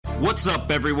What's up,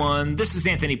 everyone? This is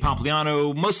Anthony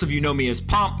Pompliano. Most of you know me as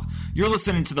Pomp. You're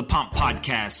listening to the Pomp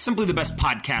Podcast, simply the best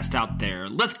podcast out there.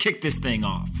 Let's kick this thing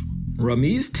off.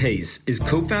 Rameez Tase is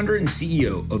co-founder and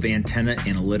CEO of Antenna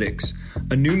Analytics,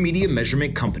 a new media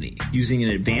measurement company using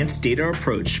an advanced data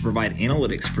approach to provide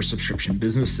analytics for subscription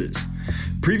businesses.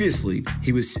 Previously,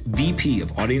 he was VP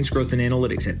of Audience Growth and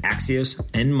Analytics at Axios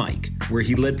and Mike, where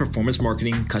he led performance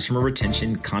marketing, customer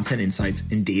retention, content insights,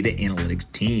 and data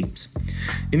analytics teams.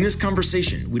 In this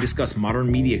conversation, we discuss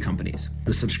modern media companies,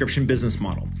 the subscription business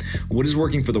model, what is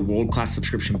working for the world-class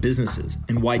subscription businesses,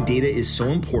 and why data is so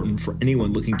important for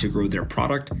anyone looking to grow their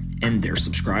product and their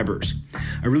subscribers.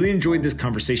 I really enjoyed this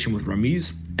conversation with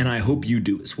Rameez, and I hope you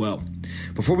do as well.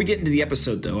 Before we get into the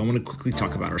episode, though, I want to quickly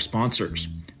talk about our sponsors.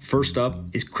 First up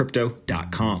is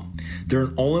Crypto.com. They're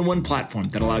an all-in-one platform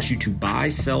that allows you to buy,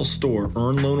 sell, store,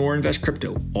 earn, loan, or invest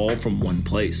crypto all from one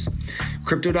place.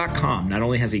 Crypto.com not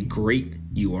only has a great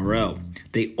URL,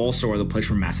 they also are the place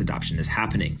where mass adoption is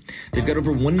happening. They've got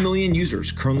over 1 million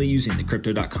users currently using the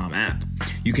Crypto.com app.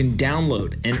 You can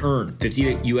download and earn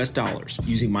 $50 US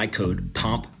using my code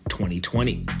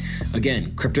POMP2020.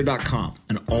 Again, Crypto.com,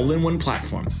 an all-in-one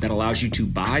platform that allows you to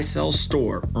buy, sell,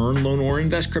 store, earn, loan, or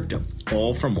invest crypto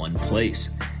all from one place.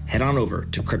 Head on over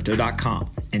to Crypto.com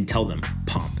and tell them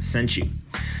Pomp sent you.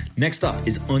 Next up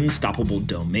is Unstoppable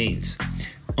Domains.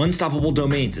 Unstoppable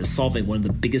Domains is solving one of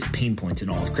the biggest pain points in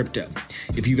all of crypto.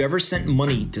 If you've ever sent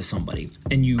money to somebody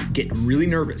and you get really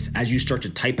nervous as you start to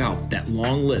type out that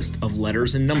long list of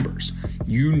letters and numbers,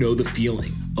 you know the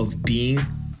feeling of being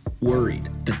worried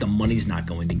that the money's not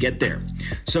going to get there.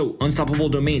 So Unstoppable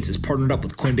Domains is partnered up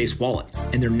with Coinbase Wallet,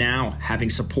 and they're now having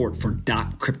support for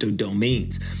 .crypto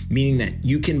domains, meaning that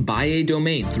you can buy a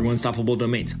domain through Unstoppable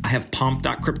Domains. I have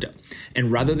pomp.crypto,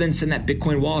 and rather than send that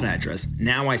Bitcoin wallet address,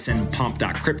 now I send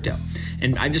pomp.crypto.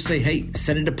 And I just say, hey,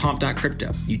 send it to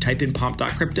pomp.crypto. You type in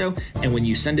pomp.crypto, and when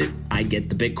you send it, I get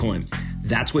the Bitcoin.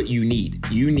 That's what you need.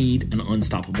 You need an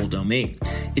unstoppable domain.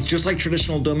 It's just like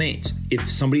traditional domains. If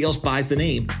somebody else buys the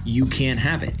name, you can't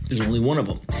have it. There's only one of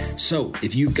them. So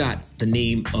if you've got the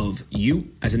name of you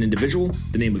as an individual,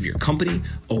 the name of your company,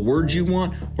 a word you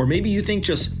want, or maybe you think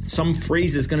just some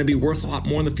phrase is going to be worth a lot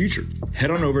more in the future, head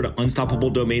on over to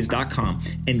unstoppabledomains.com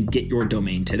and get your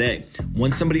domain today.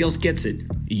 Once somebody else gets it,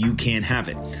 you can't have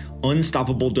it.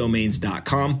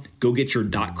 Unstoppabledomains.com. Go get your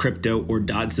 .crypto or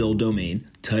 .zil domain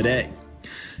today.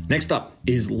 Next up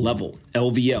is Level,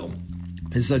 LVL.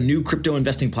 This is a new crypto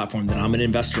investing platform that I'm an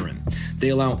investor in. They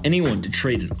allow anyone to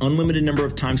trade an unlimited number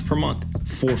of times per month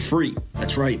for free.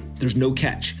 That's right, there's no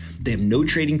catch. They have no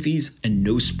trading fees and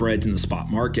no spreads in the spot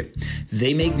market.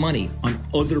 They make money on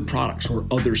other products or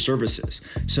other services.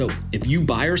 So if you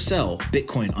buy or sell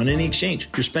Bitcoin on any exchange,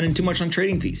 you're spending too much on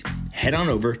trading fees, head on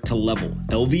over to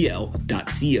lvl.co/pomp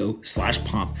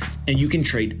and you can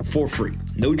trade for free.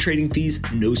 No trading fees,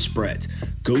 no spreads.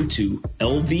 Go to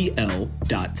lvl.co/pomp.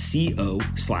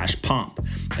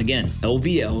 Again,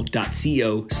 lvl.co/pomp.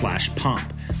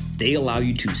 They allow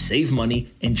you to save money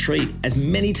and trade as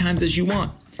many times as you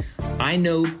want. I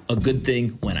know a good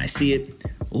thing when I see it.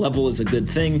 Level is a good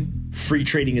thing. Free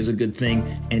trading is a good thing.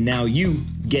 And now you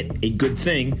get a good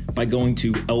thing by going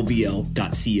to lvl.co/pomp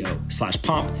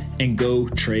and go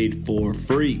trade for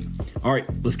free. All right,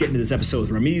 let's get into this episode with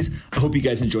Rameez. I hope you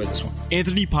guys enjoy this one.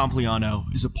 Anthony Pompliano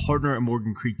is a partner at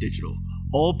Morgan Creek Digital.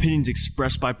 All opinions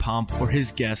expressed by Pomp or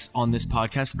his guests on this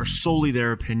podcast are solely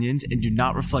their opinions and do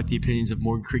not reflect the opinions of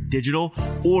Morgan Creek Digital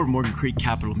or Morgan Creek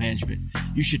Capital Management.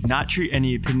 You should not treat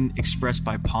any opinion expressed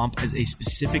by Pomp as a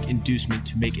specific inducement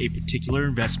to make a particular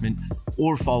investment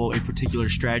or follow a particular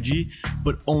strategy,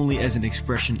 but only as an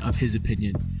expression of his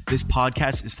opinion. This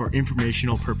podcast is for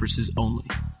informational purposes only.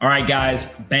 All right,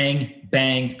 guys, bang,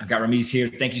 bang. I've got Rameez here.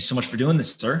 Thank you so much for doing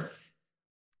this, sir.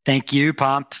 Thank you,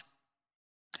 Pomp.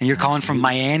 And you're calling from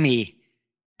Miami,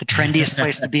 the trendiest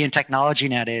place to be in technology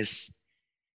nowadays.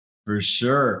 For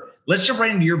sure. Let's jump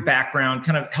right into your background,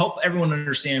 kind of help everyone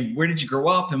understand, where did you grow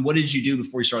up and what did you do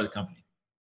before you started the company?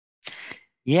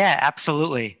 Yeah,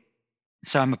 absolutely.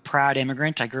 So I'm a proud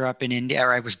immigrant. I grew up in India,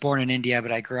 or I was born in India,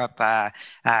 but I grew up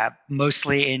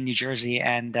mostly in New Jersey.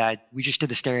 And we just did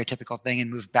the stereotypical thing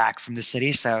and moved back from the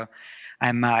city. So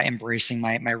I'm embracing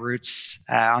my roots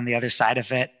on the other side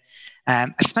of it.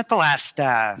 I've spent the last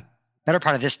better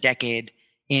part of this decade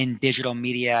in digital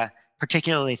media,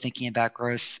 particularly thinking about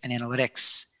growth and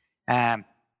analytics.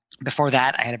 Before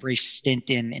that, I had a brief stint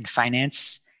in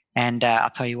finance. And I'll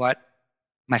tell you what,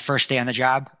 my first day on the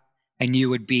job, I knew it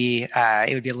would be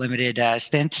a limited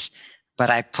stint, but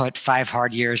I put 5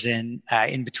 hard years in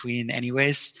between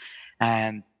anyways.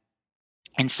 And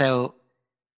so,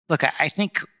 look, I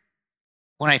think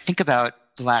when I think about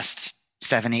the last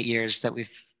 7-8 years that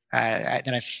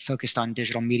that I've focused on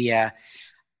digital media,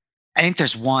 I think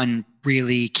there's one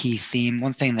really key theme,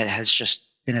 one thing that has just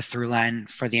been a through line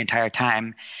for the entire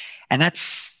time. And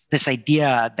that's this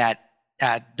idea that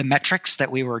the metrics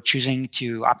that we were choosing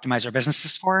to optimize our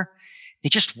businesses for, they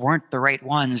just weren't the right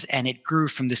ones. And it grew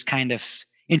from this kind of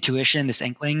intuition, this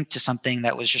inkling, to something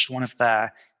that was just one of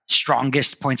the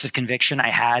strongest points of conviction I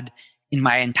had in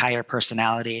my entire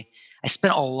personality. I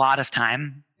spent a lot of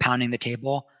time pounding the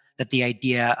table that the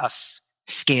idea of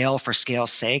scale for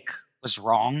scale's sake was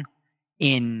wrong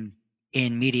in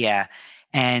media.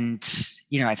 And,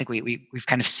 I think we've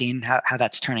kind of seen how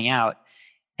that's turning out.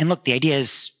 And look, the idea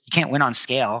is you can't win on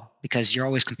scale because you're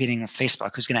always competing with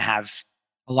Facebook, who's going to have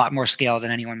a lot more scale than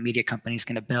any one media company is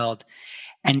going to build.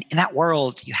 And in that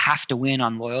world, you have to win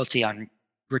on loyalty, on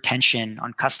retention,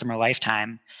 on customer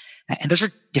lifetime. And those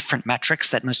are different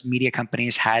metrics that most media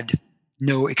companies had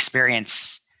no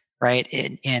experience, right?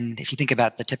 And if you think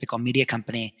about the typical media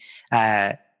company,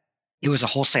 it was a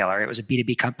wholesaler. It was a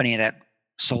B2B company that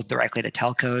sold directly to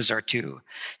telcos or to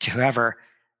whoever.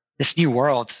 This new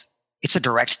world, it's a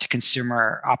direct to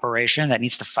consumer operation that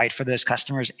needs to fight for those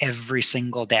customers every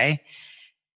single day.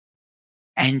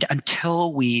 And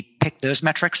until we pick those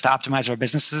metrics to optimize our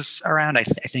businesses around, I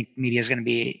think media is going to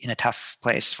be in a tough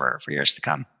place for years to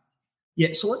come. Yeah,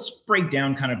 so let's break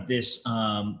down kind of this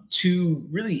two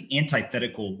really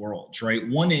antithetical worlds, right?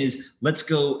 One is let's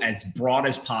go as broad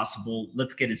as possible.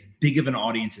 Let's get as big of an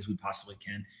audience as we possibly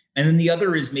can. And then the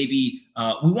other is maybe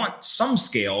we want some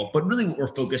scale, but really what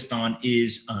we're focused on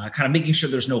is kind of making sure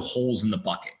there's no holes in the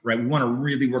bucket, right? We want to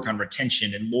really work on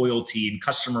retention and loyalty and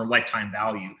customer lifetime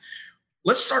value.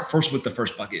 Let's start first with the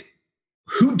first bucket.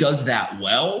 Who does that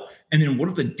well? And then what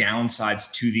are the downsides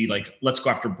to the let's go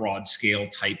after broad scale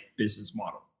type business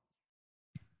model?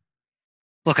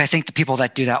 Look, I think the people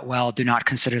that do that well do not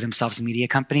consider themselves media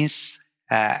companies.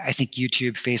 I think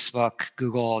YouTube, Facebook,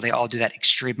 Google, they all do that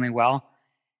extremely well.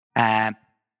 And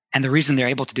the reason they're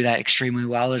able to do that extremely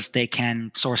well is they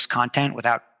can source content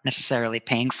without necessarily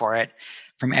paying for it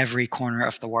from every corner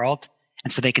of the world.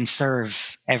 And so they can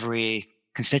serve every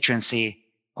constituency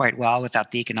quite well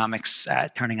without the economics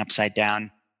turning upside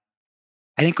down.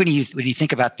 I think when you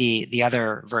think about the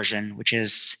other version, which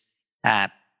is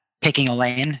picking a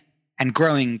lane and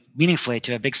growing meaningfully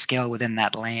to a big scale within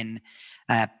that lane,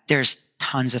 there's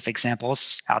tons of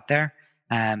examples out there.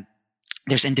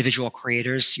 There's individual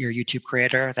creators, your YouTube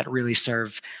creator, that really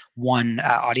serve one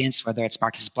audience, whether it's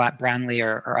Marcus Brownlee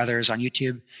or others on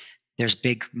YouTube. There's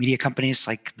big media companies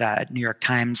like the New York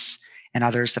Times and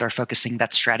others that are focusing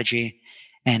that strategy.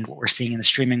 And what we're seeing in the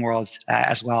streaming world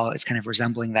as well is kind of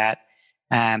resembling that.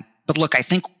 But look, I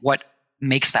think what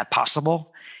makes that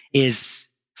possible is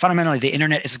fundamentally the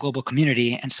internet is a global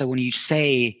community. And so when you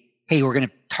say, hey, we're going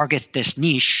to target this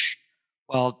niche,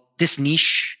 well, this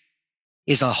niche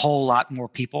is a whole lot more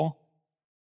people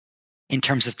in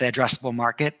terms of the addressable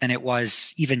market than it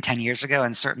was even 10 years ago,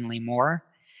 and certainly more.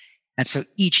 And so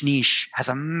each niche has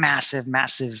a massive,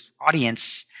 massive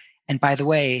audience. And by the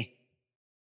way,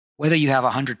 whether you have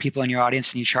 100 people in your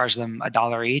audience and you charge them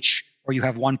 $1 each, or you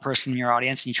have one person in your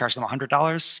audience and you charge them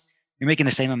 $100, you're making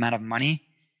the same amount of money.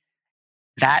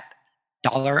 That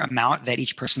dollar amount that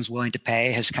each person's willing to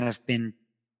pay has kind of been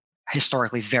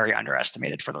historically very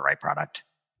underestimated for the right product.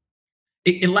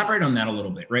 Elaborate on that a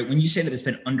little bit, right? When you say that it's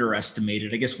been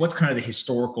underestimated, I guess what's kind of the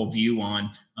historical view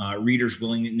on readers'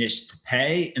 willingness to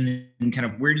pay? And then kind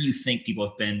of where do you think people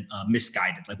have been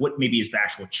misguided? Like what maybe is the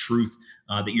actual truth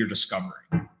that you're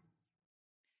discovering?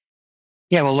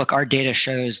 Yeah, well, look, our data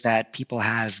shows that people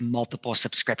have multiple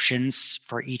subscriptions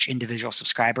for each individual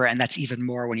subscriber. And that's even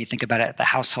more when you think about it at the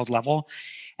household level.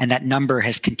 And that number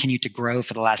has continued to grow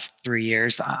for the last 3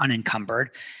 years unencumbered.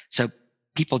 So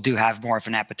people do have more of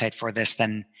an appetite for this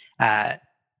than I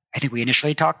think we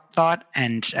initially thought.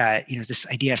 And this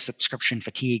idea of subscription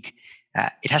fatigue,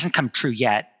 it hasn't come true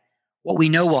yet. What we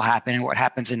know will happen, and what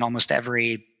happens in almost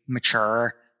every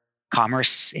mature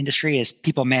commerce industry, is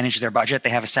people manage their budget. They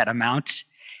have a set amount.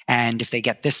 And if they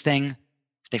get this thing,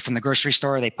 from the grocery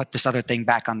store, they put this other thing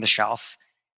back on the shelf.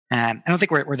 I don't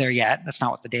think we're there yet. That's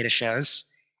not what the data shows.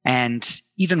 And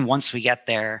even once we get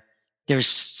there, there's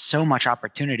so much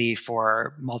opportunity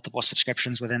for multiple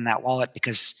subscriptions within that wallet,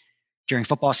 because during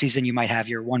football season, you might have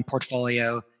your one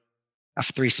portfolio of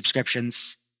 3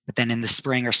 subscriptions, but then in the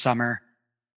spring or summer,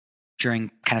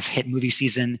 during kind of hit movie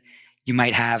season, you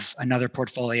might have another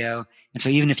portfolio. And so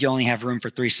even if you only have room for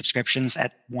 3 subscriptions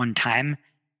at one time,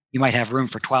 you might have room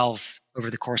for 12 over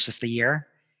the course of the year.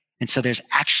 And so there's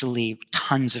actually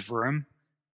tons of room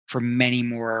for many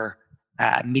more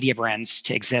media brands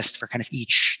to exist for kind of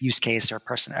each use case or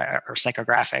person or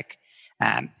psychographic.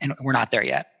 And we're not there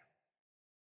yet.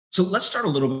 So let's start a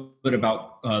little bit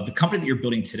about the company that you're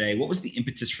building today. What was the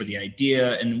impetus for the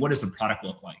idea, and what does the product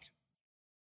look like?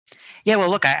 Yeah, well,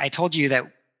 look, I told you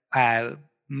that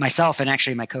myself and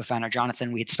actually my co-founder,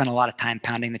 Jonathan, we had spent a lot of time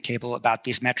pounding the table about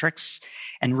these metrics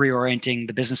and reorienting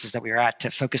the businesses that we were at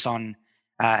to focus on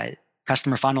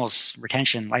customer funnels,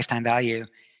 retention, lifetime value.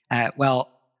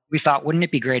 Well, we thought, wouldn't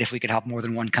it be great if we could help more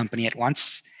than one company at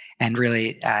once? And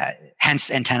really, hence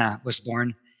Antenna was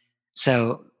born.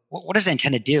 So what does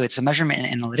Antenna do? It's a measurement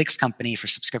and analytics company for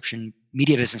subscription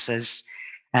media businesses.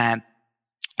 And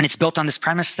it's built on this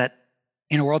premise that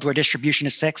in a world where distribution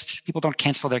is fixed, people don't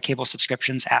cancel their cable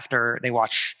subscriptions after they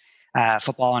watch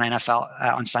football and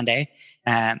NFL on Sunday.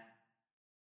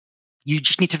 You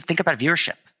just need to think about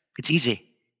viewership. It's easy.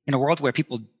 In a world where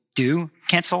people do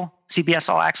cancel CBS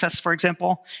All Access, for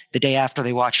example, the day after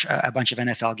they watch a bunch of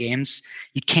NFL games,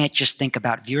 you can't just think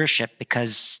about viewership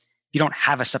because you don't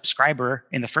have a subscriber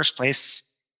in the first place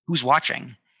who's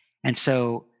watching. And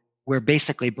so we're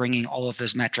basically bringing all of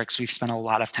those metrics we've spent a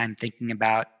lot of time thinking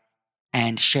about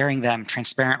and sharing them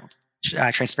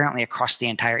transparently across the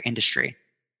entire industry.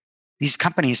 These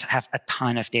companies have a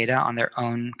ton of data on their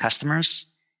own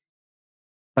customers,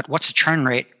 but what's the churn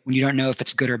rate when you don't know if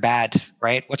it's good or bad,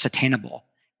 right? What's attainable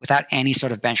without any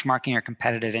sort of benchmarking or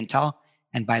competitive intel?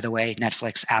 And by the way,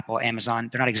 Netflix, Apple, Amazon,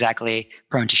 they're not exactly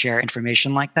prone to share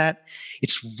information like that.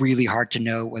 It's really hard to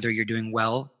know whether you're doing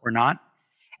well or not.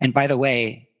 And by the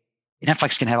way,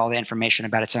 Netflix can have all the information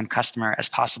about its own customer as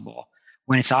possible.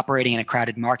 When it's operating in a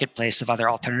crowded marketplace of other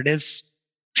alternatives,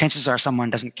 chances are someone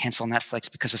doesn't cancel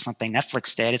Netflix because of something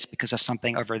Netflix did. It's because of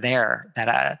something over there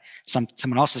that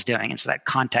someone else is doing. And so that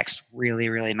context really,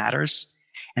 really matters.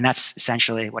 And that's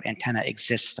essentially what Antenna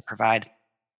exists to provide.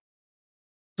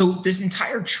 So this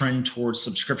entire trend towards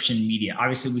subscription media,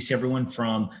 obviously we see everyone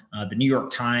from the New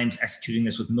York Times executing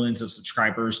this with millions of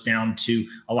subscribers down to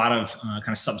a lot of kind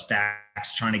of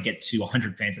Substacks trying to get to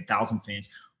 100 fans, 1,000 fans.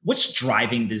 What's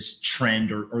driving this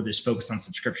trend or this focus on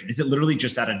subscription? Is it literally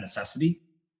just out of necessity?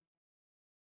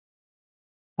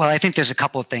 Well, I think there's a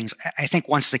couple of things. I think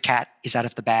once the cat is out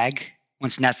of the bag,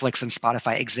 once Netflix and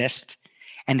Spotify exist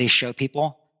and they show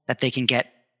people that they can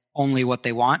get only what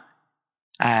they want,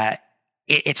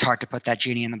 it's hard to put that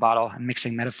genie in the bottle. I'm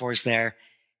mixing metaphors there.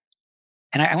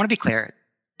 And I want to be clear.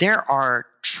 There are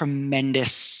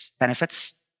tremendous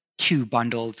benefits to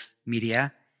bundled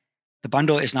media. The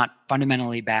bundle is not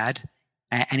fundamentally bad,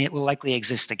 and it will likely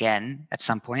exist again at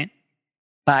some point.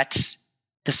 But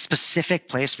the specific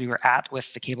place we were at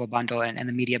with the cable bundle and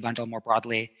the media bundle more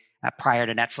broadly prior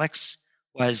to Netflix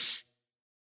was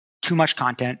too much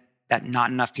content that not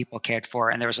enough people cared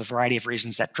for. And there was a variety of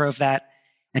reasons that drove that.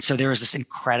 And so there was this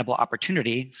incredible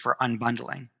opportunity for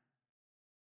unbundling.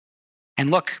 And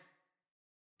look,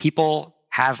 people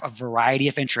have a variety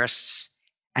of interests,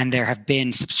 and there have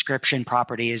been subscription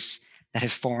properties that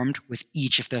have formed with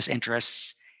each of those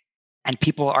interests, and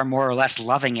people are more or less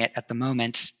loving it at the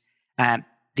moment.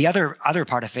 The other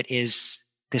part of it is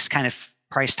this kind of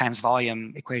price times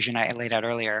volume equation I laid out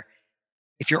earlier.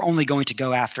 If you're only going to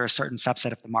go after a certain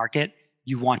subset of the market,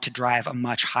 you want to drive a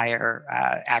much higher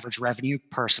average revenue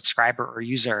per subscriber or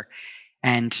user.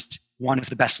 And one of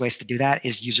the best ways to do that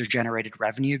is user-generated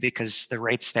revenue, because the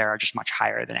rates there are just much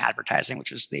higher than advertising,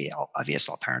 which is the obvious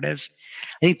alternative.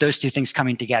 I think those two things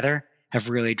coming together have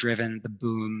really driven the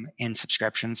boom in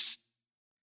subscriptions.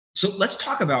 So let's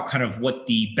talk about kind of what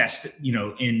the best,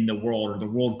 in the world or the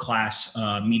world-class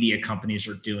media companies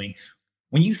are doing.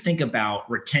 When you think about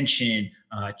retention,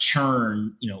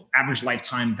 churn, average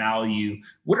lifetime value,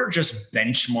 what are just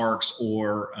benchmarks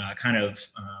or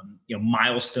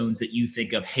milestones that you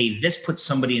think of? Hey, this puts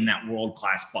somebody in that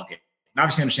world-class bucket. And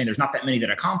obviously, I understand there's not that many that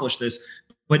accomplish this,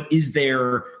 but is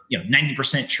there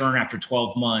 90% churn after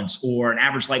 12 months, or an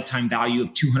average lifetime value of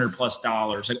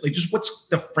 $200+? Like just what's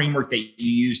the framework that you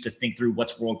use to think through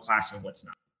what's world-class and what's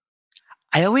not?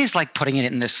 I always like putting it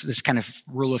in this kind of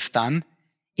rule of thumb.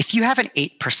 If you have an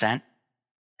 8%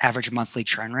 average monthly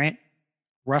churn rate,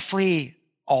 roughly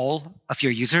all of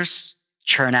your users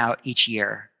churn out each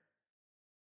year.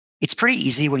 It's pretty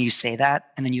easy when you say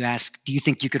that, and then you ask, do you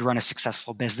think you could run a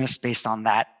successful business based on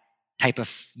that type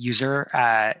of user?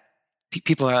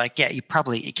 People are like, yeah, you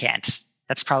can't.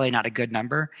 That's probably not a good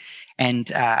number. And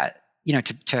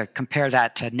to compare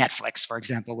that to Netflix, for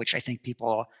example, which I think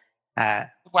people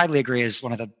widely agree is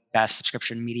one of the best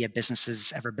subscription media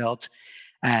businesses ever built.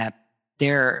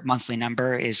 Their monthly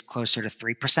number is closer to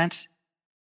 3%.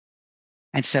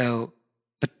 And so,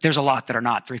 but there's a lot that are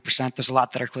not 3%. There's a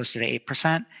lot that are closer to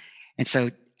 8%. And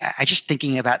so I just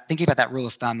thinking about that rule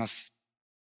of thumb of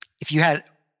if you had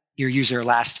your user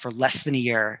last for less than a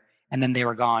year and then they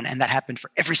were gone, and that happened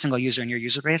for every single user in your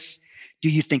user base, do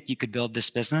you think you could build this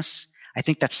business? I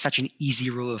think that's such an easy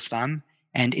rule of thumb,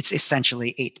 and it's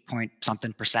essentially 8 point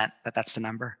something percent that's the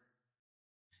number.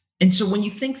 And so when you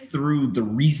think through the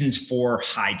reasons for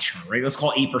high churn, right? Let's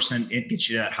call 8%, it gets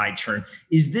you that high churn.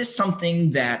 Is this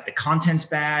something that the content's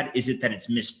bad? Is it that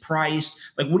it's mispriced?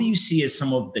 Like, what do you see as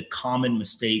some of the common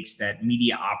mistakes that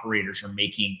media operators are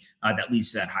making that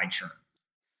leads to that high churn?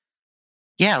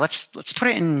 Yeah, let's put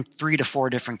it in 3 to 4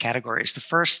 different categories. The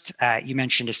first you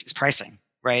mentioned is pricing,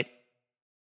 right?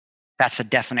 That's a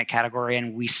definite category,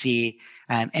 and we see,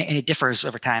 and it differs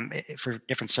over time for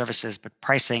different services, but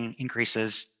pricing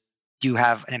increases do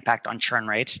have an impact on churn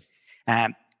rate.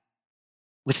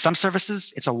 With some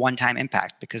services, it's a one-time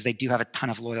impact because they do have a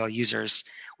ton of loyal users.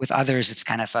 With others, it's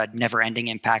kind of a never-ending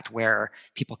impact where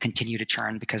people continue to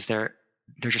churn because they're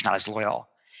just not as loyal.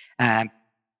 The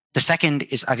second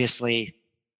is obviously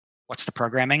what's the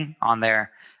programming on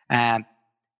there, and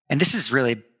this is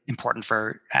really important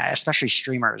for especially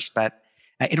streamers. But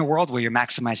in a world where you're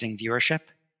maximizing viewership,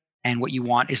 and what you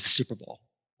want is the Super Bowl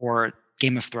or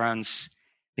Game of Thrones,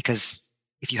 because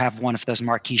if you have one of those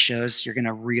marquee shows, you're going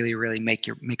to really, really make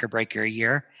or break your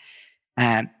year.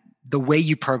 The way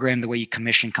you program, the way you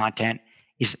commission content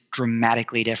is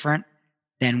dramatically different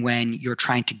than when you're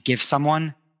trying to give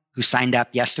someone who signed up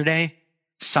yesterday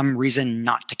some reason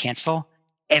not to cancel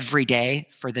every day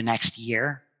for the next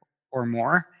year or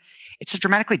more. It's a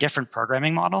dramatically different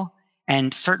programming model.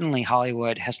 And certainly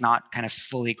Hollywood has not kind of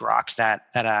fully grokked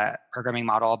that programming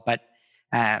model, but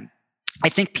I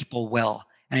think people will.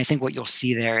 And I think what you'll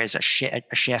see there is a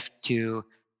shift to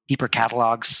deeper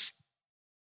catalogs,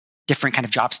 different kind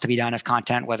of jobs to be done of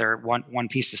content, whether one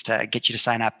piece is to get you to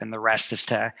sign up and the rest is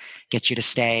to get you to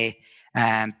stay.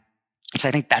 So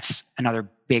I think that's another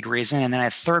big reason. And then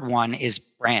a third one is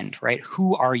brand, right?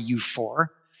 Who are you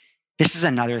for? This is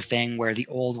another thing where the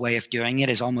old way of doing it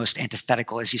is almost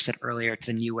antithetical, as you said earlier, to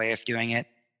the new way of doing it.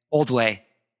 Old way,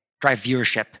 drive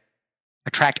viewership,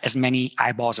 attract as many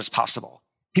eyeballs as possible.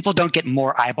 People don't get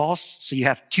more eyeballs, so you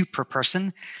have 2 per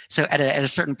person. So at a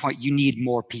certain point, you need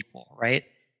more people, right?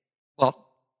 Well,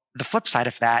 the flip side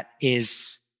of that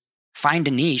is find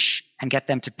a niche and get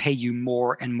them to pay you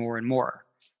more and more and more.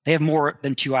 They have more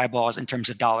than 2 eyeballs in terms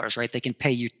of dollars, right? They can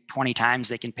pay you 20 times.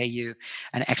 They can pay you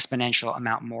an exponential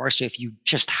amount more. So if you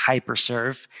just hyper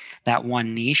serve that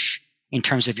one niche in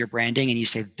terms of your branding and you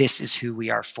say, this is who we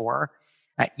are for,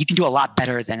 you can do a lot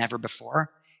better than ever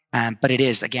before. But it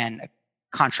is, again, a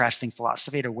contrasting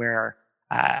philosophy to where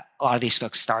a lot of these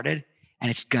folks started,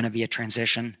 and it's going to be a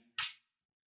transition.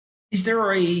 Is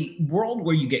there a world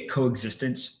where you get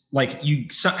coexistence? Like you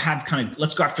have kind of,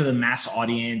 let's go after the mass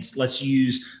audience. Let's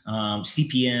use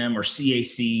CPM or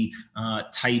CAC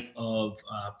type of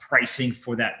pricing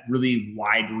for that really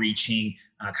wide-reaching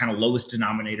kind of lowest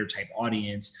denominator type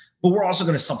audience. But we're also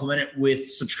going to supplement it with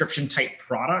subscription type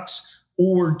products.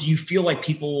 Or do you feel like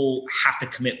people have to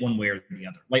commit one way or the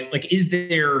other? Like, is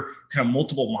there kind of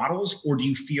multiple models, or do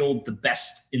you feel the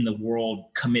best in the world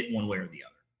commit one way or the other?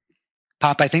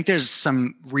 Pop, I think there's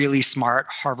some really smart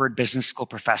Harvard Business School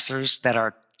professors that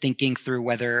are thinking through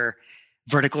whether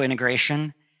vertical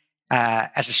integration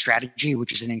as a strategy,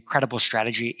 which is an incredible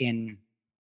strategy in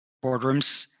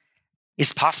boardrooms,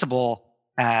 is possible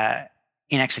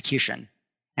in execution.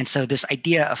 And so this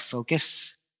idea of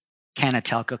focus, can a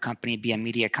telco company be a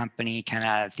media company? Can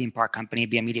a theme park company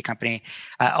be a media company?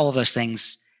 All of those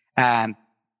things. It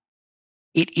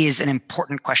is an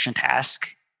important question to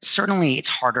ask. Certainly, it's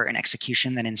harder in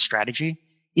execution than in strategy.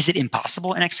 Is it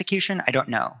impossible in execution? I don't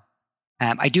know.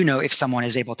 I do know if someone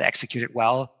is able to execute it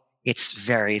well, it's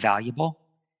very valuable.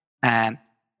 But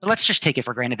let's just take it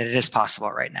for granted that it is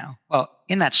possible right now. Well,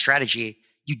 in that strategy,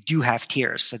 you do have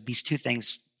tiers. So these 2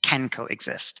 things can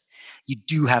coexist. You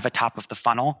do have a top of the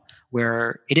funnel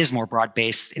where it is more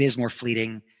broad-based, it is more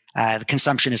fleeting, the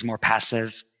consumption is more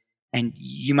passive, and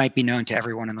you might be known to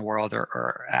everyone in the world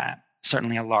or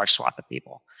certainly a large swath of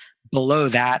people. Below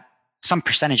that, some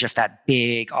percentage of that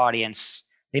big audience,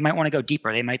 they might want to go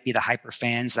deeper. They might be the hyper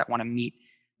fans that want to meet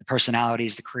the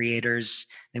personalities, the creators.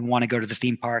 They want to go to the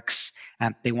theme parks.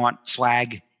 They want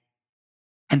swag.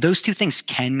 And those 2 things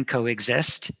can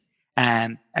coexist.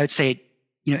 I would say,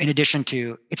 in addition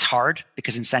to, it's hard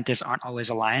because incentives aren't always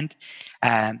aligned.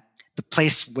 The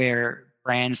place where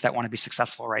brands that want to be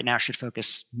successful right now should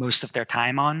focus most of their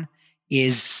time on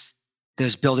is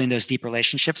building those deep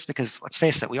relationships, because let's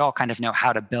face it, we all kind of know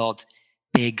how to build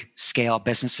big scale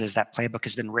businesses. That playbook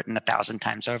has been written 1,000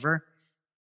 times over.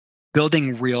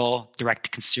 building real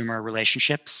direct consumer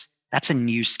relationships, that's a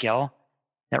new skill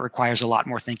that requires a lot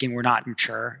more thinking. We're not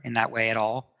mature in that way at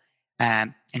all.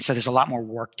 And so there's a lot more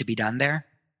work to be done there.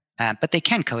 But they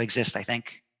can coexist, I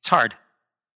think. It's hard.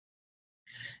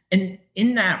 And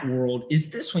in that world,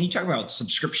 is this, when you talk about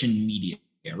subscription media,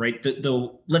 right?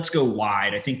 The let's go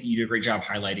wide. I think you did a great job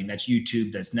highlighting that's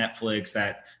YouTube, that's Netflix,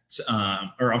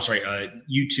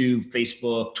 YouTube,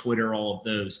 Facebook, Twitter, all of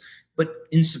those. But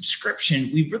in subscription,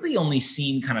 we've really only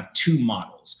seen kind of two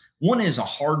models. One is a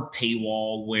hard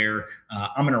paywall where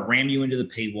I'm going to ram you into the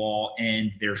paywall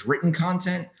and there's written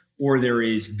content, or there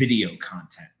is video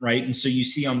content, right? And so you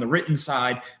see on the written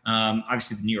side,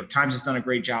 obviously the New York Times has done a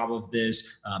great job of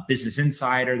this, Business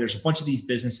Insider. There's a bunch of these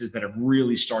businesses that have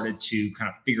really started to kind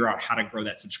of figure out how to grow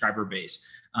that subscriber base.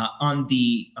 On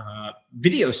the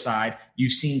video side,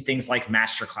 you've seen things like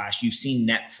Masterclass, you've seen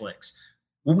Netflix.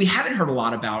 What we haven't heard a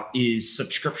lot about is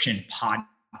subscription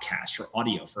podcasts or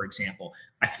audio, for example.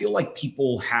 I feel like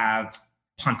people have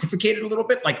pontificated a little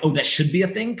bit, like, oh, that should be a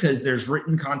thing because there's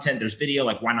written content, there's video,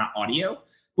 like why not audio?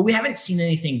 But we haven't seen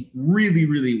anything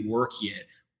really work yet.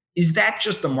 Is that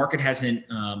just the market hasn't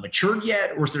matured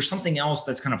yet, or is there something else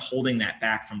that's kind of holding that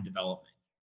back from developing?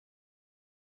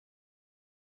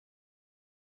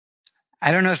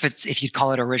 I don't know if you'd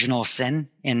call it original sin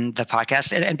in the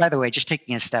podcast. And by the way, just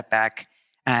taking a step back,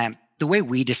 the way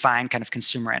we define kind of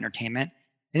consumer entertainment,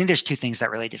 I think there's two things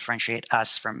that really differentiate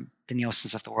us from the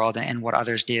Nielsen's of the world and what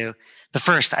others do. The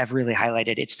first I've really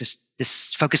highlighted, it's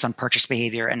this focus on purchase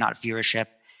behavior and not viewership.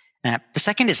 The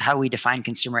second is how we define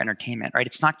consumer entertainment, right?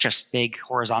 It's not just big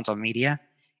horizontal media.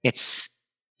 It's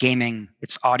gaming,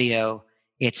 it's audio,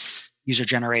 it's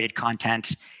user-generated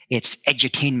content, it's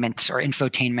edutainment or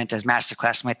infotainment, as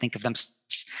Masterclass might think of them.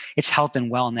 It's health and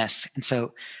wellness. And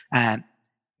so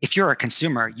if you're a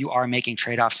consumer, you are making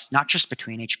trade-offs, not just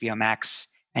between HBO Max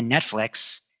and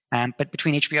Netflix, but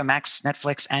between HBO Max,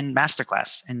 Netflix, and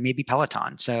Masterclass, and maybe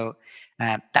Peloton. So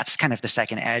that's kind of the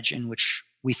second edge in which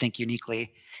we think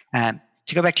uniquely.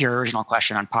 To go back to your original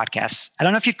question on podcasts, I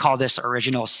don't know if you'd call this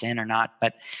original sin or not,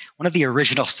 but one of the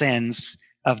original sins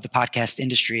of the podcast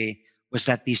industry was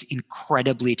that these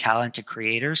incredibly talented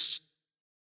creators,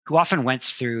 who often went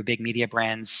through big media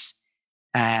brands,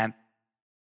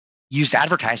 used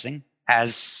advertising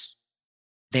as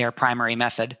their primary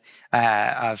method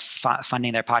of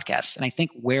funding their podcasts. And I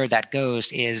think where that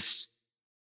goes is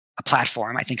a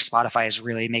platform. I think Spotify is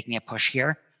really making a push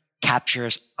here,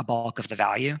 captures a bulk of the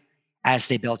value as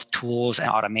they build tools and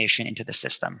automation into the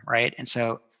system, right? And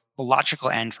so the logical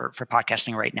end for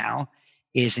podcasting right now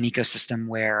is an ecosystem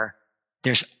where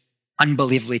there's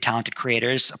unbelievably talented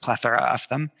creators, a plethora of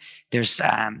them. There's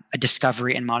a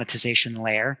discovery and monetization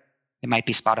layer. It might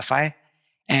be Spotify.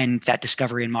 And that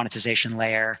discovery and monetization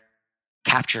layer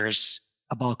captures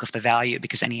a bulk of the value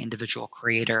because any individual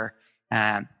creator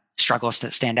struggles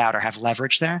to stand out or have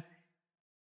leverage there.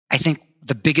 I think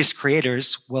the biggest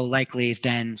creators will likely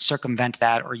then circumvent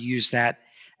that or use that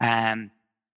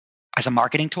as a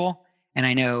marketing tool. And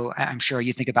I'm sure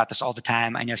you think about this all the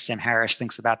time. I know Sam Harris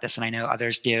thinks about this, and I know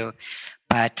others do.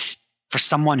 But for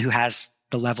someone who has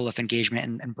the level of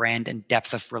engagement and brand and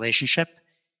depth of relationship,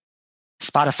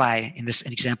 Spotify, in this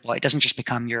example, it doesn't just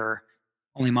become your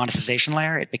only monetization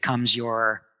layer. It becomes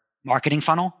your marketing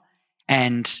funnel.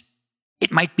 And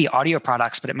it might be audio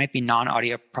products, but it might be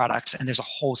non-audio products. And there's a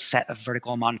whole set of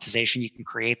vertical monetization you can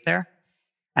create there.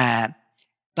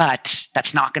 But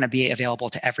that's not going to be available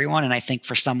to everyone. And I think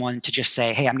for someone to just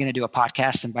say, hey, I'm going to do a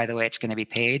podcast, and by the way, it's going to be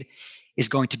paid, is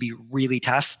going to be really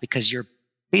tough because you're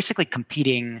basically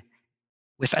competing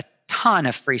with a ton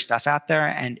of free stuff out there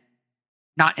and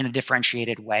not in a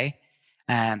differentiated way.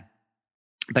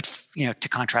 But to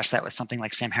contrast that with something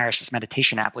like Sam Harris's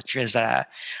meditation app, which is an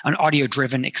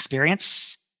audio-driven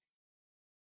experience,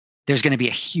 there's going to be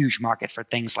a huge market for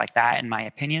things like that, in my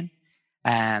opinion.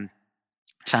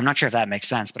 So I'm not sure if that makes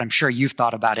sense, but I'm sure you've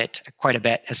thought about it quite a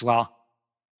bit as well.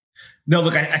 No,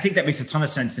 look, I think that makes a ton of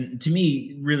sense. And to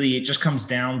me, really, it just comes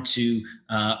down to,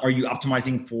 are you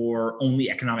optimizing for only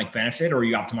economic benefit, or are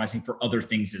you optimizing for other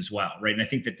things as well, right? And I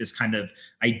think that this kind of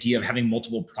idea of having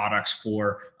multiple products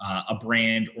for a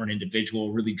brand or an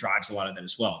individual really drives a lot of that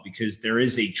as well, because there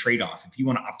is a trade-off. If you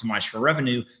want to optimize for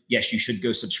revenue, yes, you should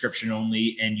go subscription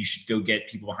only, and you should go get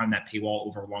people behind that paywall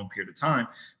over a long period of time.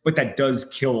 But that does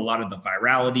kill a lot of the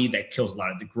virality, that kills a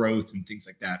lot of the growth and things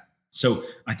like that. So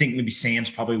I think maybe Sam's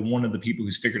probably one of the people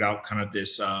who's figured out kind of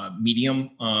this medium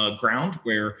ground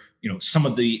where, some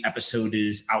of the episode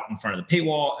is out in front of the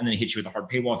paywall and then it hits you with a hard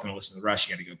paywall. If you want to listen to the rest,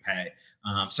 you got to go pay.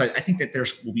 So I think that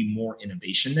will be more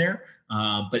innovation there.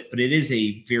 But it is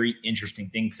a very interesting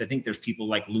thing because I think there's people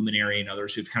like Luminary and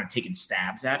others who've kind of taken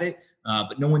stabs at it.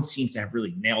 But no one seems to have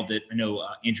really nailed it. I know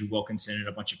Andrew Wilkinson and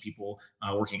a bunch of people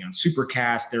working on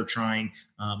Supercast, they're trying,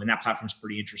 and that platform is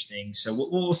pretty interesting. So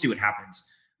we'll see what happens.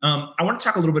 I want to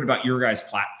talk a little bit about your guys'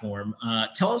 platform.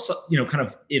 Tell us, kind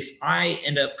of if I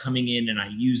end up coming in and I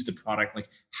use the product, like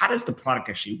how does the product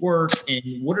actually work, and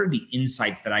what are the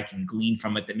insights that I can glean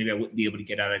from it that maybe I wouldn't be able to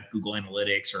get out of Google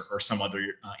Analytics or some other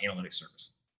analytics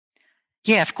service?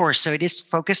 Yeah, of course. So it is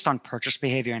focused on purchase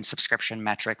behavior and subscription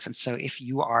metrics. And so if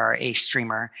you are a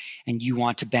streamer and you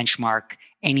want to benchmark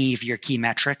any of your key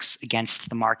metrics against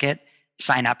the market,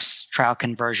 signups, trial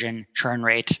conversion, churn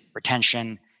rate,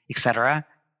 retention, et cetera,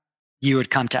 you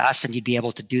would come to us and you'd be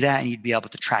able to do that and you'd be able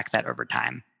to track that over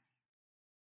time.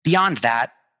 Beyond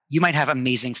that, you might have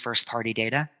amazing first-party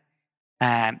data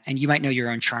and you might know your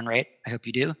own churn rate. I hope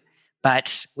you do.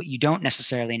 But what you don't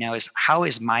necessarily know is how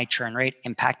is my churn rate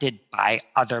impacted by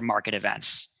other market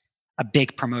events, a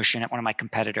big promotion at one of my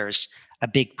competitors, a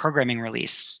big programming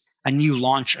release, a new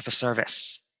launch of a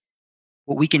service.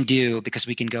 What we can do, because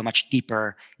we can go much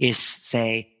deeper, is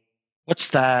say, what's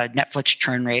the Netflix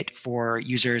churn rate for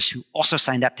users who also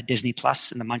signed up to Disney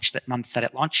Plus in the month that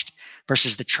it launched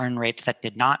versus the churn rate that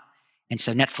did not? And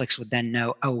so Netflix would then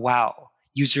know, oh, wow,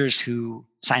 users who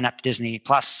sign up to Disney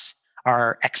Plus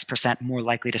are X% more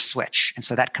likely to switch. And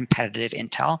so that competitive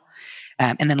intel.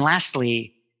 And then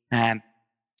lastly, and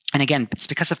again, it's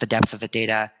because of the depth of the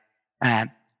data,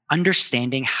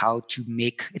 understanding how to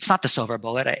make, it's not the silver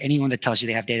bullet. Anyone that tells you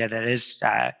they have data that is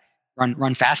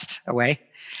run fast away.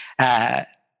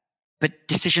 But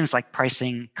decisions like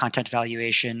pricing, content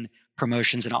valuation,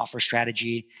 promotions and offer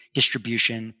strategy,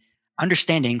 distribution,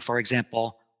 understanding, for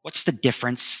example, what's the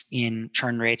difference in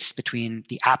churn rates between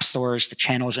the app stores, the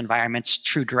channels, environments,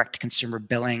 true direct to consumer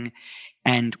billing,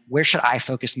 and where should I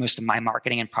focus most of my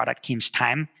marketing and product team's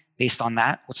time based on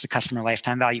that? What's the customer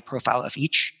lifetime value profile of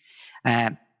each?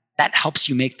 That helps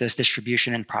you make those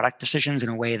distribution and product decisions in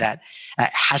a way that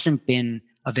hasn't been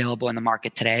available in the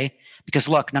market today. Because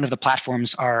look, none of the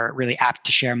platforms are really apt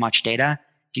to share much data.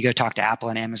 If you go talk to Apple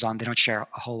and Amazon, they don't share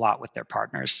a whole lot with their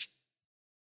partners.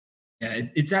 Yeah,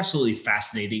 it's absolutely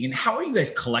fascinating. And how are you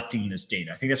guys collecting this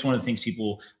data? I think that's one of the things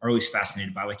people are always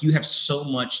fascinated by. Like, you have so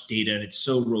much data and it's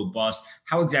so robust.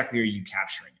 How exactly are you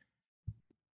capturing it?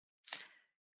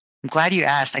 I'm glad you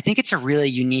asked. I think it's a really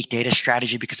unique data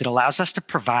strategy because it allows us to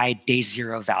provide day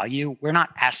zero value. We're not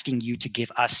asking you to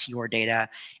give us your data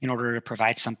in order to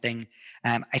provide something.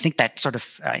 I think that sort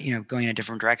of, going in a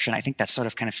different direction, I think that sort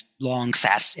of kind of long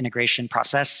SaaS integration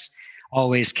process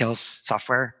always kills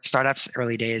software startups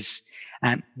early days.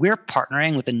 We're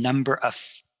partnering with a number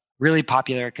of really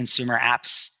popular consumer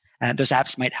apps. Those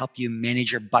apps might help you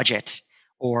manage your budget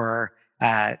or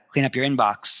clean up your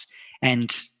inbox.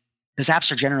 And those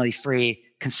apps are generally free.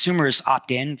 Consumers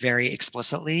opt in very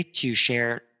explicitly to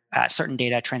share certain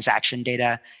data, transaction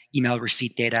data, email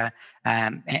receipt data,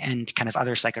 and kind of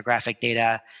other psychographic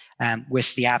data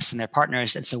with the apps and their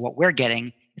partners. And so what we're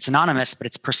getting, it's anonymous, but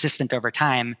it's persistent over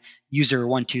time. User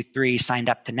 123 signed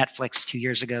up to Netflix 2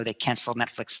 years ago. They canceled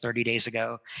Netflix 30 days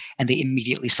ago, and they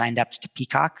immediately signed up to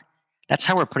Peacock. That's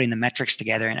how we're putting the metrics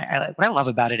together. And what I love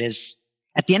about it is,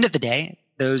 at the end of the day,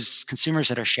 those consumers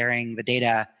that are sharing the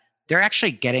data, they're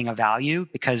actually getting a value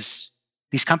because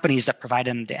these companies that provide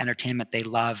them the entertainment they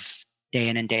love day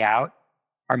in and day out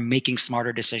are making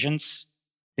smarter decisions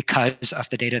because of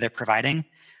the data they're providing,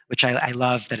 which I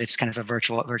love that it's kind of a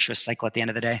virtuous cycle at the end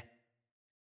of the day.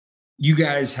 You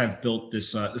guys have built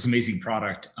this amazing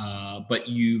product, but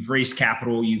you've raised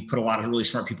capital. You've put a lot of really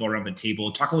smart people around the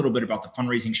table. Talk a little bit about the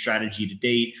fundraising strategy to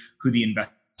date, who the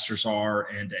investors are,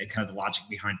 and kind of the logic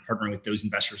behind partnering with those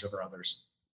investors over others.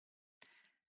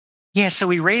 Yeah, so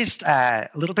we raised a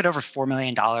little bit over $4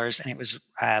 million, and it was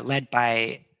led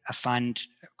by a fund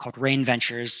called Rain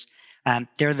Ventures.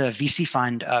 They're the VC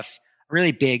fund of a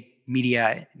really big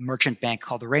media merchant bank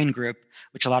called the Rain Group,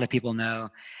 which a lot of people know.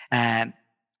 And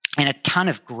a ton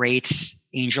of great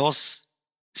angels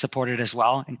supported as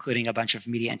well, including a bunch of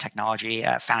media and technology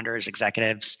founders,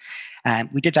 executives.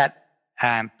 We did that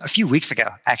a few weeks ago,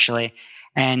 actually.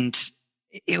 And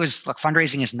it was, look,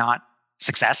 fundraising is not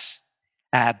success,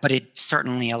 but it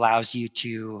certainly allows you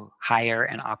to hire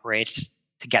and operate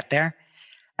to get there.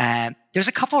 There's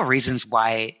a couple of reasons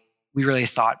why we really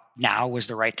thought now was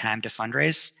the right time to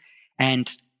fundraise. And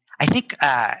I think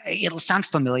it'll sound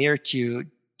familiar to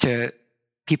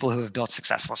people who have built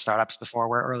successful startups before.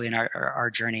 We're early in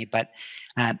our journey, but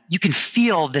you can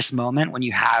feel this moment when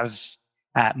you have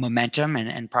momentum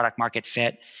and product market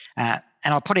fit. And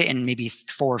I'll put it in maybe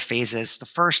 4 phases. The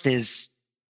first is,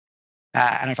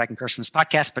 I don't know if I can curse in this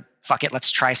podcast, but fuck it,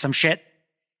 let's try some shit.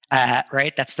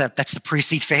 Right? That's the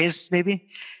pre-seed phase, maybe.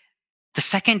 The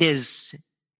second is,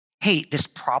 hey, this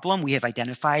problem we have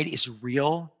identified is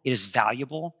real, it is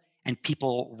valuable, and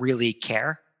people really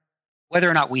care. Whether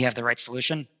or not we have the right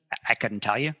solution, I couldn't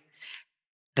tell you.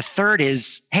 The third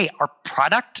is, hey, our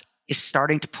product is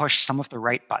starting to push some of the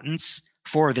right buttons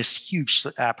for this huge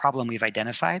problem we've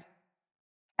identified.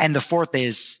 And the fourth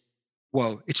is,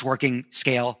 whoa, it's working,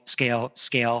 scale, scale,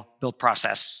 scale, build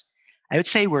process. I would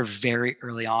say we're very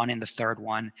early on in the third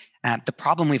one. The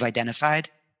problem we've identified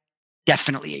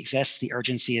definitely exists. The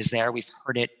urgency is there. We've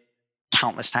heard it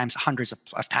countless times, hundreds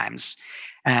of times.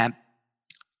 And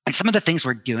some of the things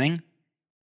we're doing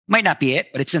might not be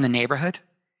it, but it's in the neighborhood.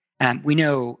 We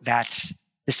know that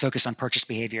this focus on purchase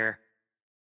behavior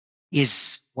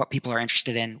is what people are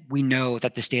interested in. We know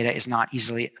that this data is not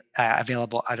easily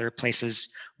available other places.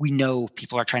 We know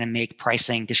people are trying to make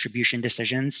pricing, distribution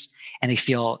decisions, and they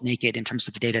feel naked in terms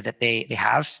of the data that they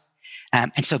have.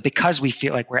 And so because we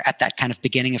feel like we're at that kind of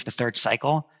beginning of the third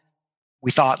cycle,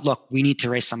 we thought, look, we need to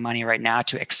raise some money right now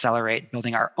to accelerate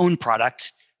building our own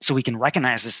product so we can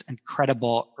recognize this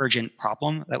incredible urgent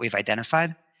problem that we've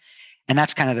identified. And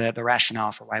that's kind of the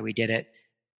rationale for why we did it.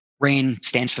 Rain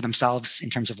stands for themselves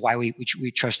in terms of why we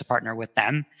chose to partner with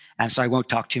them. And so I won't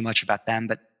talk too much about them,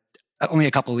 but only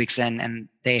a couple of weeks in, and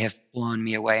they have blown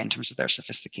me away in terms of their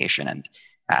sophistication and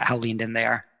how leaned in they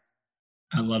are.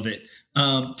 I love it.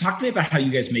 Talk to me about how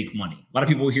you guys make money. A lot of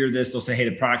people hear this. They'll say, hey,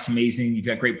 the product's amazing. You've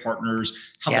got great partners.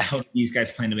 How the hell do these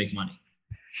guys plan to make money?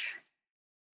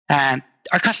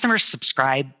 Our customers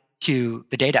subscribe to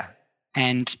the data.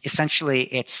 And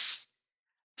essentially, it's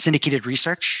syndicated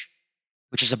research,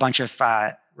 which is a bunch of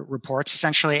reports,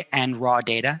 essentially, and raw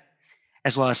data,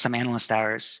 as well as some analyst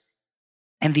hours.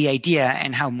 And the idea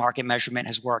and how market measurement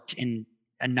has worked in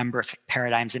a number of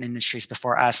paradigms and industries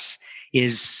before us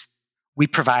is we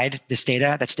provide this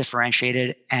data that's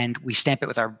differentiated and we stamp it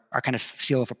with our kind of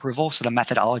seal of approval. So the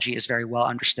methodology is very well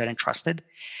understood and trusted.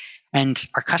 And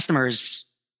our customers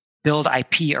build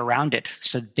IP around it.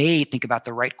 So they think about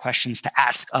the right questions to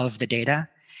ask of the data.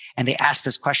 And they ask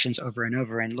those questions over and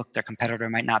over. And look, their competitor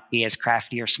might not be as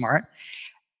crafty or smart.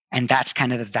 And that's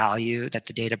kind of the value that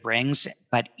the data brings.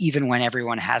 But even when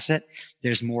everyone has it,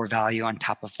 there's more value on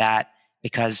top of that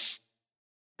because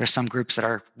there's some groups that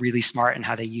are really smart in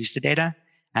how they use the data.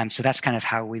 So that's kind of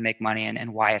how we make money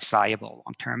and why it's valuable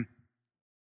long term.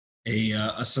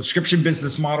 A subscription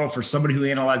business model for somebody who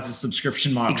analyzes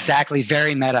subscription models. Exactly.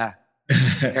 Very meta.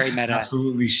 Very meta.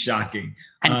 Absolutely shocking.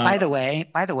 And by the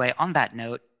way, on that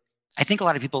note, I think a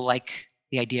lot of people like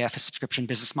the idea of a subscription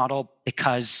business model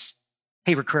because,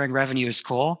 hey, recurring revenue is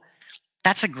cool.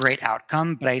 That's a great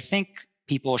outcome, but I think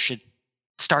people should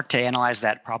start to analyze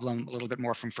that problem a little bit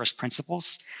more from first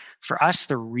principles. For us,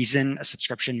 the reason a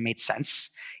subscription made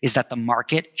sense is that the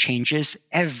market changes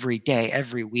every day,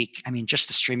 every week. I mean, just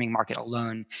the streaming market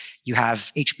alone, you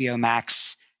have HBO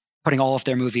Max putting all of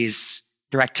their movies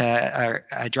direct to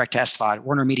SVOD,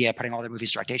 Warner Media putting all their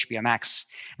movies direct to HBO Max.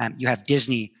 You have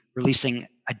Disney releasing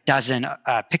a dozen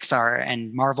Pixar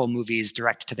and Marvel movies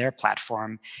direct to their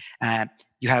platform.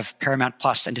 You have Paramount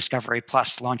Plus and Discovery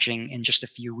Plus launching in just a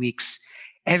few weeks.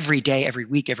 Every day, every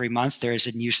week, every month, there is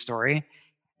a new story.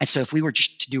 And so if we were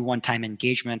just to do one-time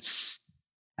engagements,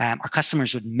 our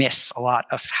customers would miss a lot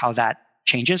of how that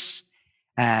changes.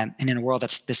 And in a world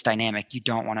that's this dynamic, you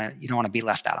don't want to be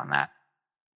left out on that.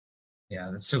 Yeah,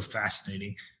 that's so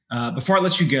fascinating. Before I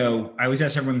let you go, I always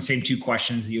ask everyone the same 2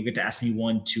 questions. You'll get to ask me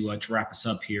one to wrap us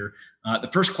up here. The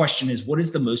first question is, what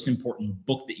is the most important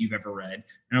book that you've ever read?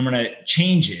 And I'm going to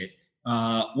change it.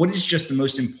 What is just the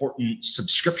most important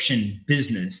subscription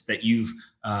business that you've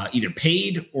either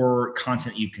paid or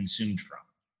content you've consumed from?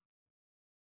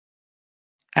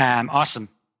 Awesome.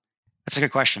 That's a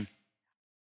good question.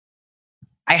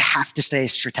 I have to say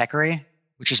Stratechery,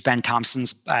 which is Ben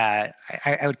Thompson's, I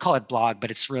would call it blog,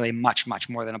 but it's really much, much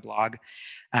more than a blog.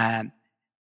 I'm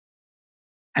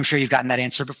sure you've gotten that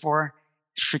answer before.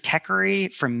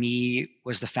 Stratechery, for me,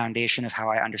 was the foundation of how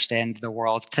I understand the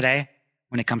world today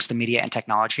when it comes to media and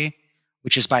technology,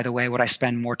 which is, by the way, what I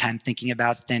spend more time thinking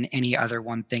about than any other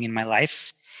one thing in my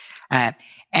life.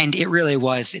 And it really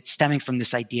was, it's stemming from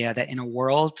this idea that in a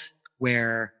world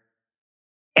where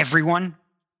everyone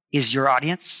is your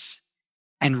audience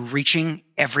and reaching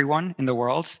everyone in the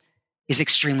world is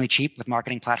extremely cheap with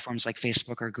marketing platforms like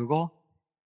Facebook or Google,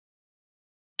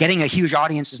 getting a huge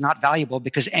audience is not valuable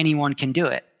because anyone can do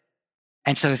it.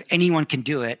 And so if anyone can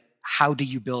do it, how do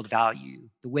you build value?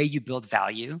 The way you build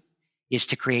value is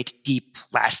to create deep,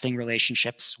 lasting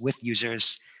relationships with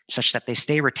users such that they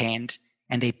stay retained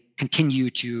and they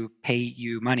continue to pay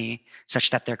you money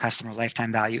such that their customer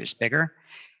lifetime value is bigger.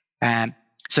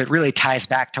 So it really ties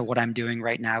back to what I'm doing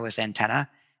right now with Antenna.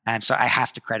 So I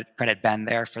have to credit Ben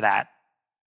there for that.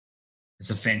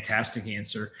 It's a fantastic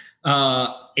answer.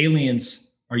 Aliens,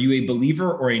 are you a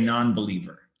believer or a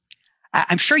non-believer?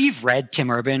 I'm sure you've read Tim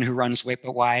Urban, who runs Wait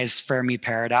But Why's Fermi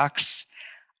Paradox.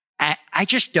 I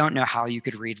just don't know how you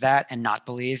could read that and not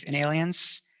believe in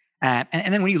aliens. And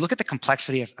then when you look at the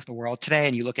complexity of the world today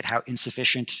and you look at how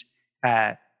insufficient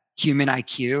human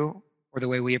IQ or the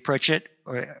way we approach it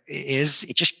is,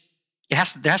 there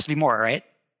has to be more, right?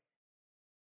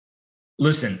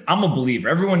 Listen, I'm a believer.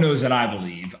 Everyone knows that I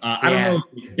believe. I don't know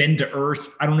if they've been to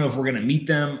Earth. I don't know if we're going to meet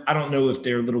them. I don't know if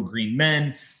they're little green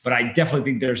men, but I definitely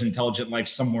think there's intelligent life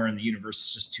somewhere in the universe.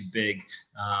 It's just too big.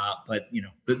 But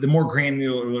the more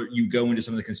granular you go into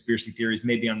some of the conspiracy theories,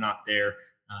 maybe I'm not there,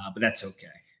 but that's okay.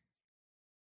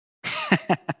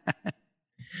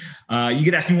 You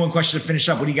could ask me one question to finish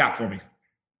up. What do you got for me?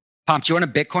 Pomp, do you want a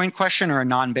Bitcoin question or a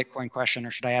non-Bitcoin question,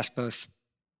 or should I ask both?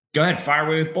 Go ahead. Fire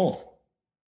away with both.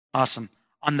 Awesome.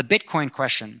 On the Bitcoin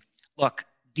question, look,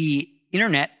 the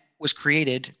internet was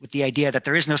created with the idea that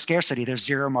there is no scarcity. There's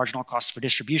zero marginal cost for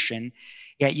distribution.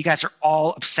 Yet you guys are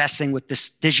all obsessing with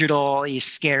this digitally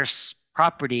scarce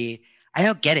property. I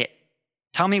don't get it.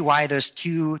 Tell me why those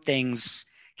two things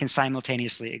can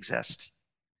simultaneously exist.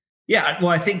 Yeah, well,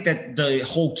 I think that the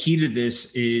whole key to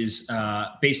this is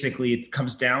basically it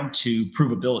comes down to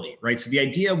provability, right? So the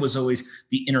idea was always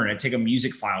the internet. Take a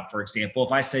music file, for example.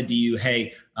 If I said to you,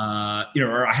 hey,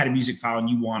 or I had a music file and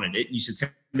you wanted it, and you said,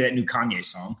 send me that new Kanye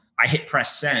song. I hit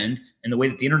press send. And the way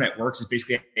that the internet works is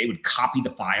basically they would copy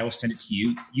the file, send it to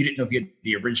you. You didn't know if you had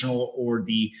the original or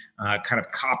the kind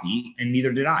of copy, and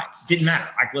neither did I. It didn't matter.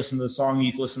 I could listen to the song,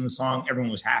 you could listen to the song,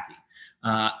 everyone was happy.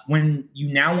 When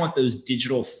you now want those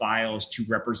digital files to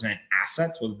represent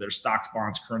assets, whether they're stocks,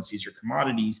 bonds, currencies, or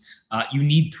commodities, you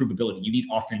need provability. You need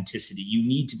authenticity. You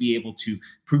need to be able to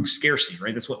prove scarcity,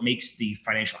 right? That's what makes the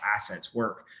financial assets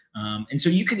work. And so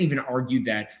you could even argue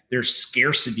that there's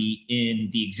scarcity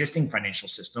in the existing financial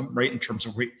system, right? In terms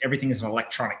of everything is an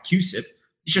electronic QSIP.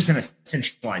 It's just in a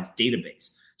centralized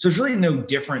database. So it's really no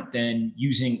different than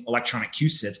using electronic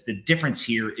QSIPs. The difference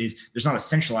here is there's not a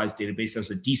centralized database, there's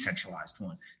a decentralized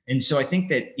one. And so I think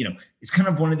that, it's kind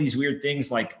of one of these weird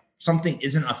things, like something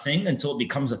isn't a thing until it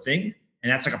becomes a thing.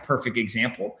 And that's like a perfect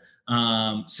example.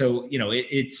 It's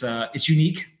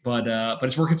unique, but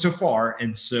it's working so far.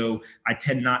 And so I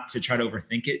tend not to try to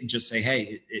overthink it and just say,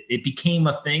 hey, it became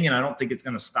a thing and I don't think it's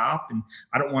going to stop. And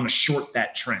I don't want to short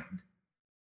that trend.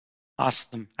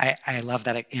 Awesome. I love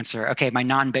that answer. Okay, my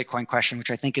non-Bitcoin question, which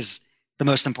I think is the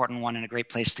most important one and a great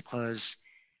place to close.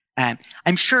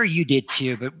 I'm sure you did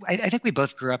too, but I think we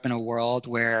both grew up in a world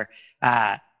where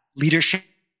leadership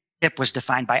was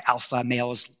defined by alpha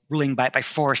males ruling by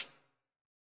force.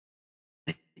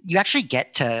 You actually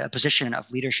get to a position of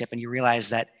leadership and you realize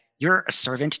that you're a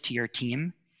servant to your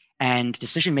team, and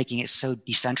decision-making is so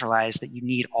decentralized that you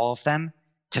need all of them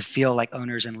to feel like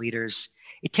owners and leaders.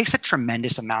 It takes a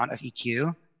tremendous amount of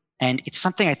EQ, and it's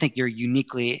something I think you're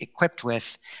uniquely equipped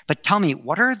with. But tell me,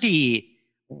 what are the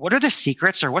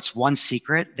secrets, or what's one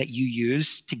secret that you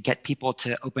use to get people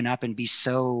to open up and be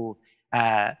so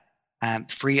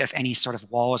free of any sort of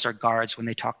walls or guards when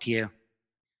they talk to you?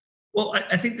 Well,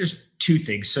 I think there's two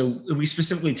things. So we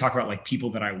specifically talk about like people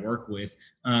that I work with.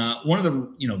 One of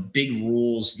the big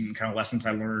rules and kind of lessons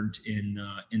I learned in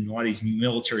a lot of these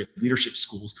military leadership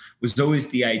schools was always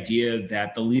the idea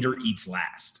that the leader eats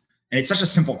last. And it's such a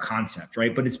simple concept,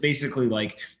 right? But it's basically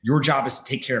like your job is to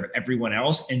take care of everyone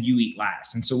else and you eat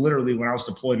last. And so literally when I was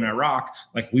deployed in Iraq,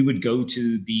 like we would go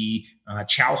to the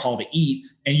chow hall to eat,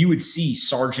 and you would see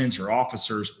sergeants or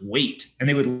officers wait, and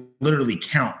they would literally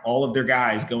count all of their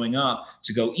guys going up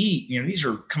to go eat. These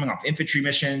are coming off infantry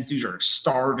missions. These are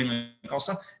starving and all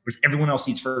stuff. But if everyone else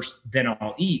eats first, then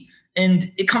I'll eat.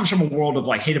 And it comes from a world of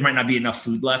like, hey, there might not be enough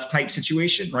food left type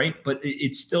situation, right? But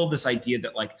it's still this idea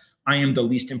that like, I am the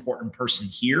least important person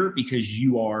here because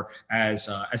you are, as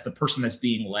the person that's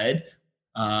being led,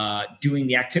 doing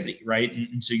the activity, right?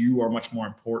 And so you are much more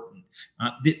important.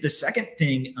 The second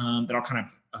thing that I'll kind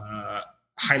of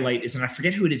highlight is, and I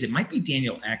forget who it is, it might be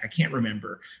Daniel Eck, I can't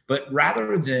remember, but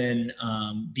rather than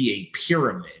be a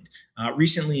pyramid,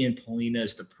 recently in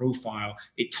Paulina's The Profile,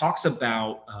 it talks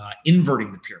about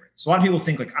inverting the pyramid. So a lot of people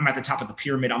think like, I'm at the top of the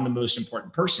pyramid, I'm the most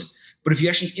important person. But if you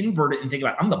actually invert it and think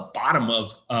about, I'm the bottom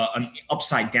of an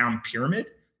upside down pyramid,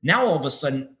 now all of a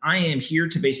sudden I am here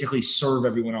to basically serve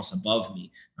everyone else above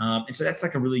me. And so that's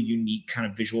like a really unique kind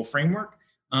of visual framework.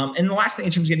 And the last thing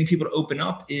in terms of getting people to open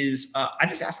up is I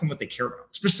just ask them what they care about,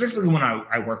 specifically when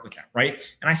I work with them, right?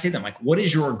 And I say to them, like, what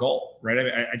is your goal, right?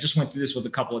 I just went through this with a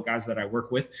couple of guys that I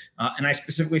work with. And I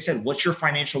specifically said, what's your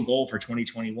financial goal for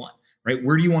 2021? Right?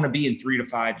 Where do you want to be in 3 to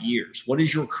 5 years? What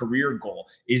is your career goal?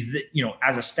 Is that,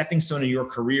 as a stepping stone in your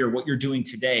career, what you're doing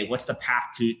today, what's the path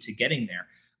to getting there?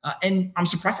 And I'm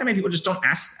surprised how many people just don't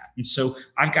ask that. And so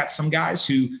I've got some guys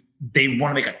who they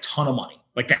want to make a ton of money.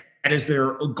 Like that is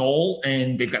their goal,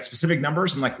 and they've got specific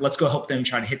numbers, and like, let's go help them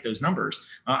try to hit those numbers.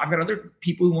 I've got other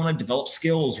people who want to develop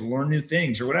skills or learn new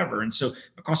things or whatever. And so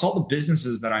across all the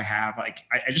businesses that I have, like,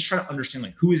 I just try to understand,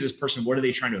 like, who is this person? What are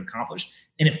they trying to accomplish?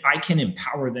 And if I can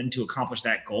empower them to accomplish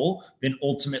that goal, then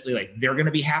ultimately, like, they're going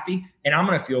to be happy and I'm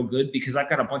going to feel good because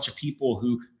I've got a bunch of people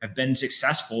who have been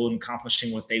successful in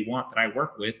accomplishing what they want that I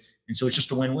work with. And so it's just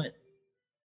a win-win.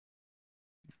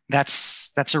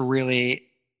 That's a really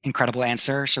incredible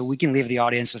answer. So we can leave the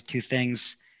audience with 2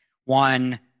 things.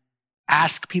 1,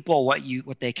 ask people what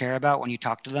they care about when you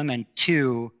talk to them, and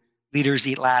 2, leaders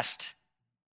eat last.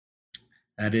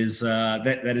 That is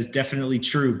that is definitely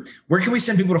true. Where can we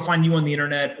send people to find you on the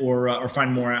internet or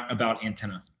find more about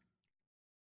Antenna?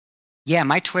 Yeah,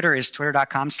 my Twitter is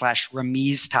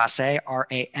twitter.com/Rameez Tase,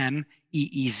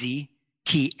 RameezTase,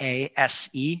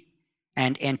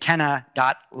 and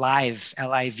antenna.live,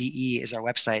 LIVE, is our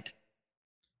website.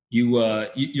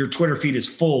 Your Twitter feed is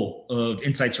full of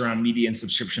insights around media and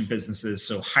subscription businesses.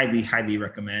 So highly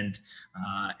recommend.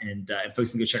 And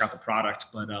folks can go check out the product.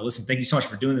 But listen, thank you so much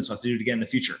for doing this. Let's do it again in the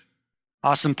future.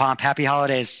 Awesome, Pomp. Happy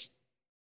holidays.